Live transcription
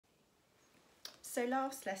So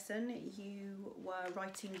last lesson you were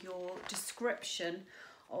writing your description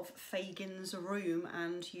of Fagin's room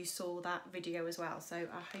and you saw that video as well, so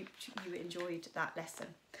I hope you enjoyed that lesson.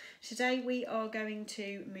 Today we are going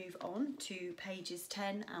to move on to pages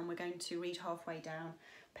 10 and we're going to read halfway down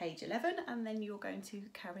page 11 and then you're going to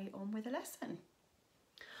carry on with the lesson.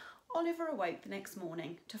 Oliver awoke the next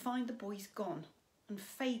morning to find the boys gone and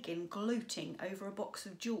Fagin gloating over a box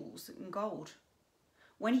of jewels and gold.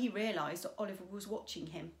 When he realised that Oliver was watching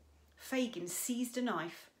him, Fagin seized a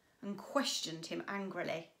knife and questioned him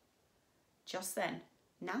angrily. Just then,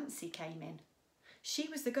 Nancy came in. She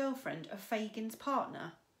was the girlfriend of Fagin's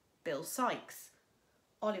partner, Bill Sikes.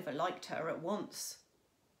 Oliver liked her at once.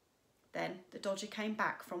 Then the Dodger came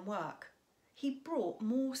back from work. He brought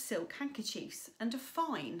more silk handkerchiefs and a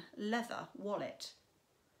fine leather wallet.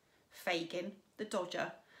 Fagin, the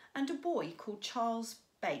Dodger, and a boy called Charles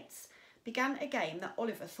Bates began a game that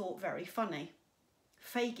Oliver thought very funny.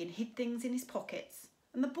 Fagin hid things in his pockets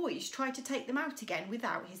and the boys tried to take them out again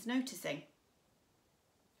without his noticing.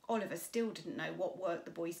 Oliver still didn't know what work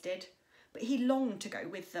the boys did, but he longed to go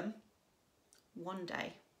with them. One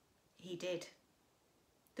day, he did.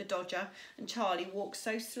 The Dodger and Charlie walked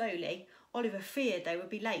so slowly, Oliver feared they would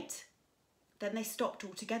be late. Then they stopped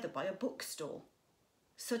altogether by a bookstall.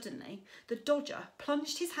 Suddenly, the Dodger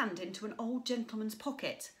plunged his hand into an old gentleman's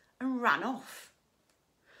pocket and ran off.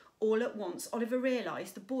 All at once, Oliver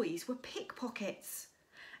realised the boys were pickpockets.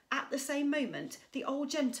 At the same moment, the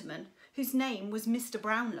old gentleman, whose name was Mr.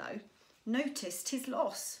 Brownlow, noticed his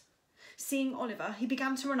loss. Seeing Oliver, he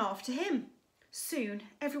began to run after him. Soon,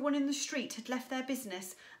 everyone in the street had left their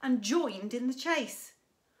business and joined in the chase.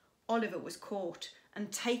 Oliver was caught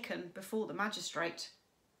and taken before the magistrate.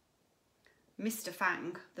 Mr.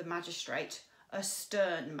 Fang, the magistrate, a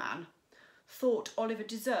stern man, thought Oliver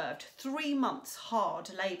deserved 3 months'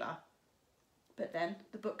 hard labour. But then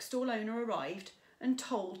the bookstall owner arrived and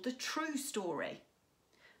told the true story.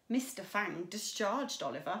 Mr. Fang discharged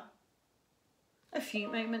Oliver. A few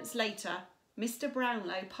moments later, Mr.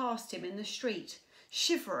 Brownlow passed him in the street,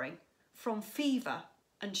 shivering from fever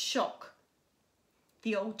and shock.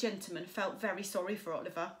 The old gentleman felt very sorry for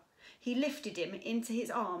Oliver. He lifted him into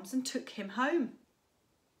his arms and took him home.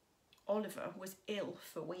 Oliver was ill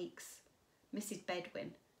for weeks. Mrs.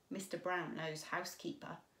 Bedwin, Mr. Brownlow's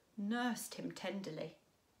housekeeper, nursed him tenderly.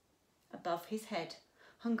 Above his head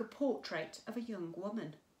hung a portrait of a young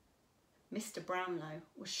woman. Mr. Brownlow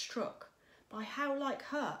was struck by how like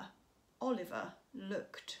her Oliver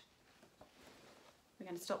looked. We're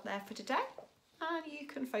going to stop there for today and you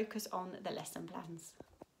can focus on the lesson plans.